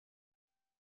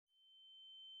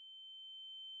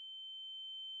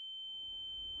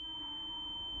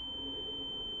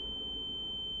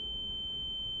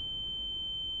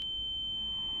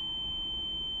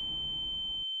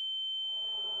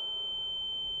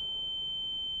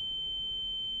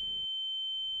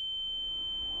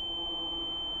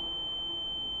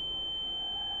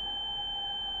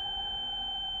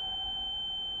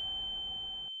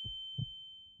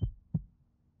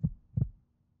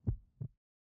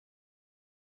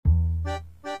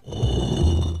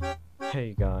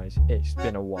Hey guys, it's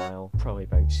been a while, probably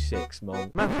about 6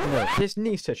 months. Man, no, this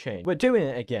needs to change. We're doing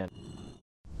it again.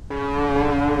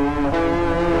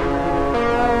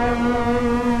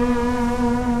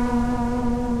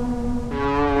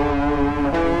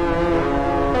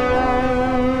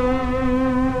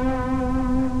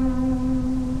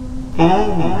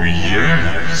 Oh,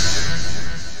 yes.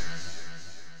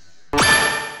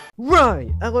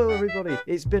 Right, hello everybody.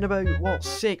 It's been about, what,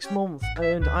 6 months,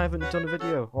 and I haven't done a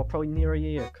video, or probably near a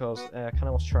year, because I kind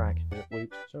of lost track.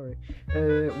 Whoops, sorry.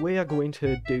 We are going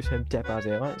to do some Dead by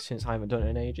Daylight, since I haven't done it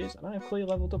in ages, and I have clearly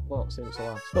leveled up a lot since the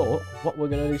last. But, what we're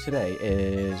going to do today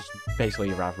is basically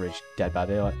your average Dead by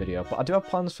Daylight video, but I do have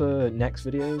plans for next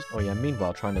videos. Oh yeah,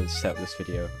 meanwhile, trying to set up this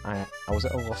video, I was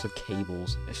at a loss of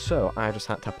cables, so I just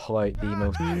had to pull out the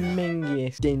most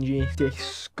mingiest, dingy,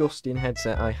 disgusting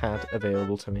headset I had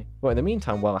available to me. Well, in the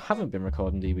meantime, while I haven't been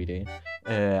recording DVD,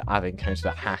 I've encountered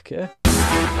a hacker.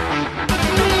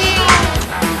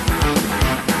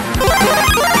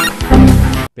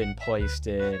 Been placed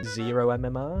in 0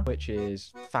 MMR, which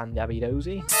is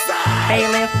Fandabby-dozy.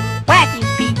 Bailiff, wacky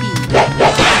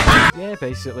pee-pee. Yeah,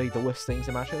 basically the worst things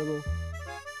imaginable.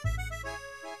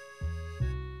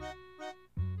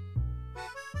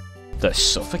 The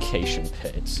suffocation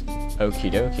pits.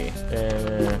 Okie dokie.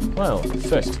 Well,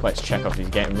 first let's check off he's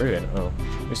getting ruined. Oh,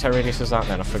 whose radius is that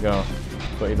then? I forgot.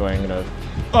 But either way, I'm gonna.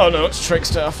 Oh no, it's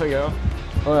Trickster. I forgot.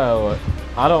 Well,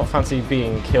 I don't fancy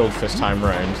being killed first time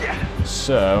round,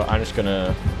 so I'm just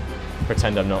gonna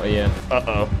pretend I'm not here. Uh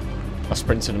oh, I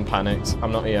sprinted and panicked.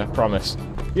 I'm not here. Promise.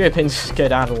 You've been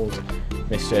skedaddled,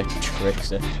 Mr.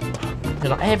 Trickster. You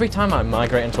know, every time I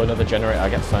migrate into another generator, I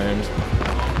get found.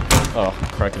 Oh,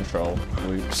 crowd control.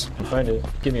 Whoops. I'm trying to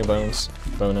give me a bonus.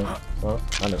 Well,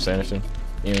 I don't say anything.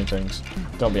 Even things.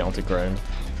 Don't be anti-ground.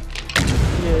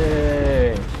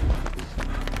 Yay!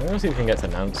 Let's see if we can get to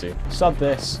Nancy. Sod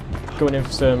this. Going in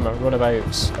for some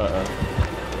runabouts.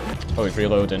 Oh, he's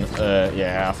reloading.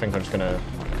 Yeah, I think I'm just gonna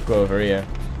go over here.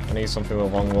 I need something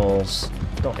with long walls.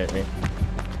 Don't hit me.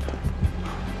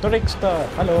 Trickster!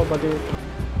 Hello, buddy.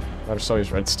 I just saw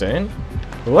his red stain.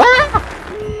 Wah!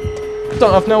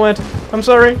 Don't have nowhere. I'm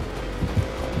sorry.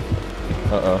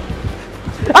 Uh-oh.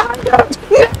 Ah, no!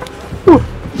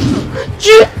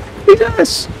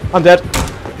 Jesus! I'm dead.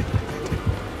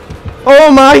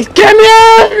 Oh my, get me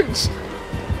out!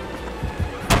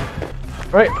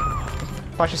 Right.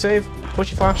 Flashy save.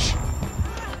 Pushy flash.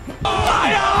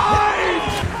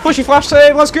 Pushy flash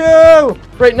save, let's go!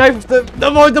 Right, now,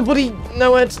 avoid the bloody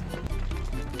nowhere.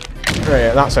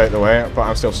 Right, that's out the way, but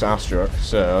I'm still starstruck,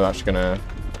 so that's gonna...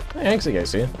 Hey, exit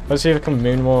gates here. Let's see if I can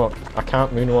moonwalk. I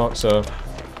can't moonwalk, so...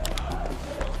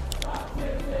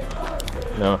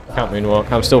 No, I can't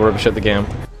moonwalk. I'm still rubbish at the game.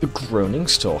 The Groaning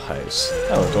Storehouse.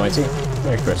 Hello, Dwighty.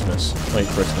 Merry Christmas. Late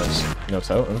Christmas. No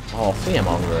totem. Oh,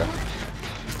 Fearmonger.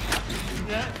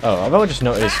 Oh, I've only just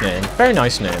noted his name. Very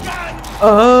nice name.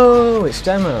 Oh, it's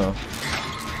Demo.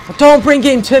 Don't bring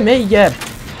him to me, you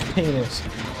penis.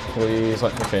 Please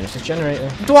let me finish this generator.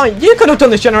 Dwight, you could have done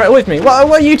this generator with me. What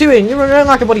are you doing? You're running around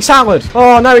like a bloody salad.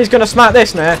 Oh, now he's gonna smack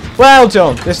this now. Well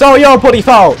done. It's all your bloody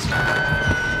fault.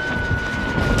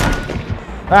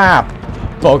 Ah,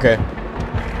 bugger.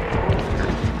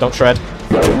 Don't shred.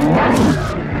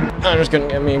 I'm just gonna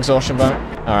get me exhaustion back.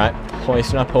 Alright,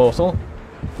 placing a portal.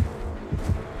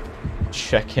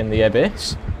 Checking the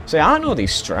abyss. See, I know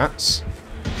these strats.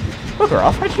 Bugger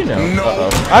off, how'd you know? No.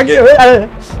 Uh-oh. I get it.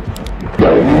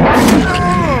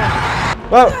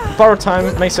 Well, borrowed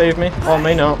time may save me, or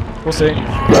may not. We'll see. Wait,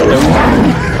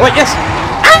 yes!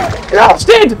 Ah! Lost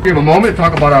it! Give a moment,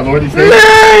 talk about our Lord and Savior.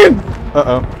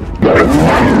 Uh-oh.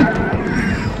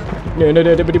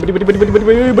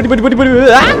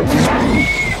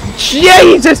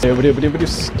 Jesus!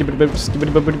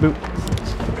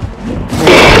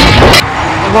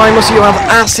 Why must you have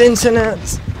ass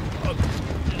internet?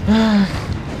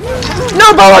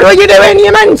 No, boy, what are you doing?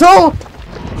 You mental!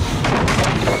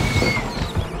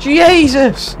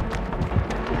 Jesus!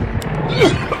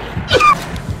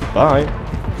 Bye.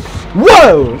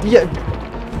 Whoa! Yeah.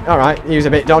 Alright, he was a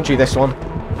bit dodgy, this one.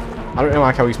 I don't know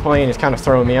like how he's playing, it's kind of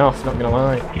throwing me off, not gonna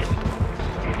lie.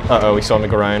 Uh-oh, he saw me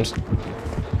go round.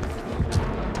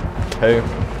 Who?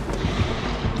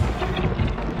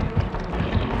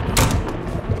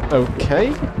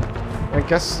 Okay. I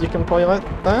guess you can play like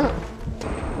that.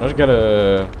 I just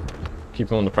gotta keep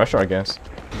him under pressure, I guess.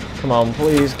 Come on,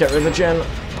 please, get rid of the gen.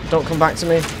 Don't come back to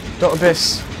me. Don't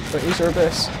abyss. Don't use your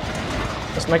abyss.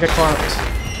 Let's make a collapse.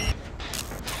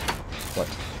 What?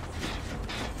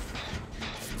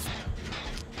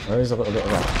 There is a little bit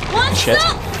of that. Watch Shit.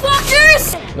 out,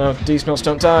 fuckers! No, these notes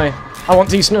don't die. I want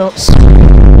these notes.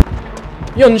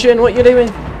 Yunjin, what you doing?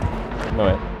 No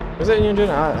wait. Is it Yunjin?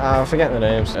 I forget the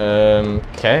names.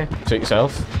 Okay. Suit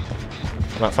yourself.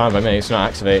 Not fine by me, it's not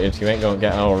activated. You ain't gonna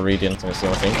get all radiant and this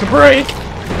sort of thing. Break!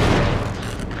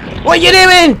 What you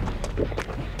doing?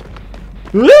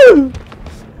 Woo!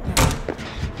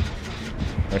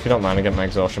 If you don't mind, I get my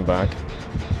exhaustion back.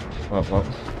 Well,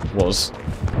 was.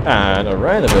 And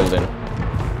around the building.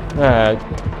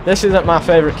 This isn't my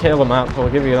favourite killer map, I'll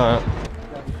give you that.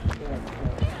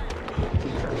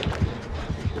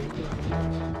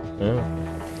 Oh.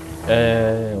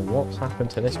 What's happened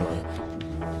to this man?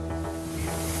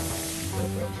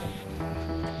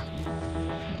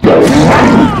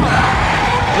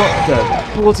 What the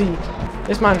bloody...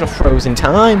 This man just froze in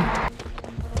time.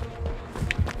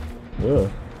 Ugh.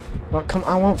 Well, come,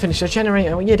 I won't finish the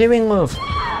generator. What are you doing, love?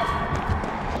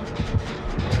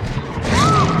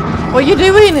 What are you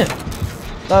doing?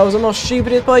 That was the most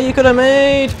stupidest play you could have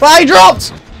made. But I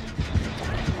dropped!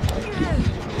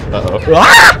 Uh-oh.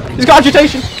 Ah! He's got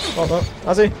agitation! Oh, no.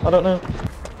 Has he? I don't know.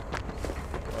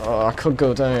 Oh, I could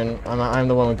go down. I'm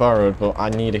the one we borrowed, but I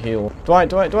need a heal. Dwight!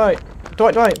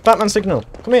 Batman signal!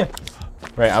 Come here!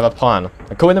 Right, I have a plan.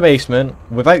 I go in the basement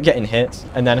without getting hit,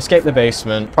 and then escape the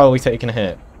basement, probably taking a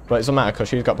hit. But it doesn't matter because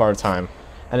she's got borrowed time.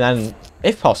 And then,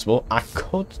 if possible, I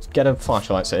could get a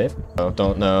flashlight save. Oh,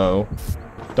 don't know.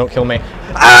 Don't kill me.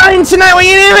 Ah, internet, what are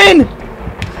you doing?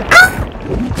 Ah!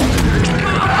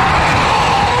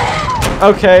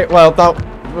 Okay, well, that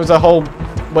was a whole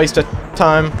waste of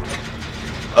time.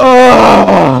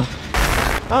 Oh,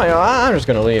 yeah, I'm just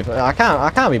gonna leave. I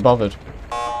can't be bothered.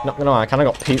 Not gonna lie, I kinda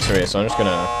got pizza here, so I'm just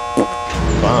gonna...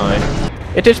 Bye.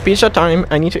 It is pizza time.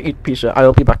 I need to eat pizza.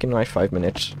 I'll be back in like 5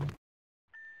 minutes.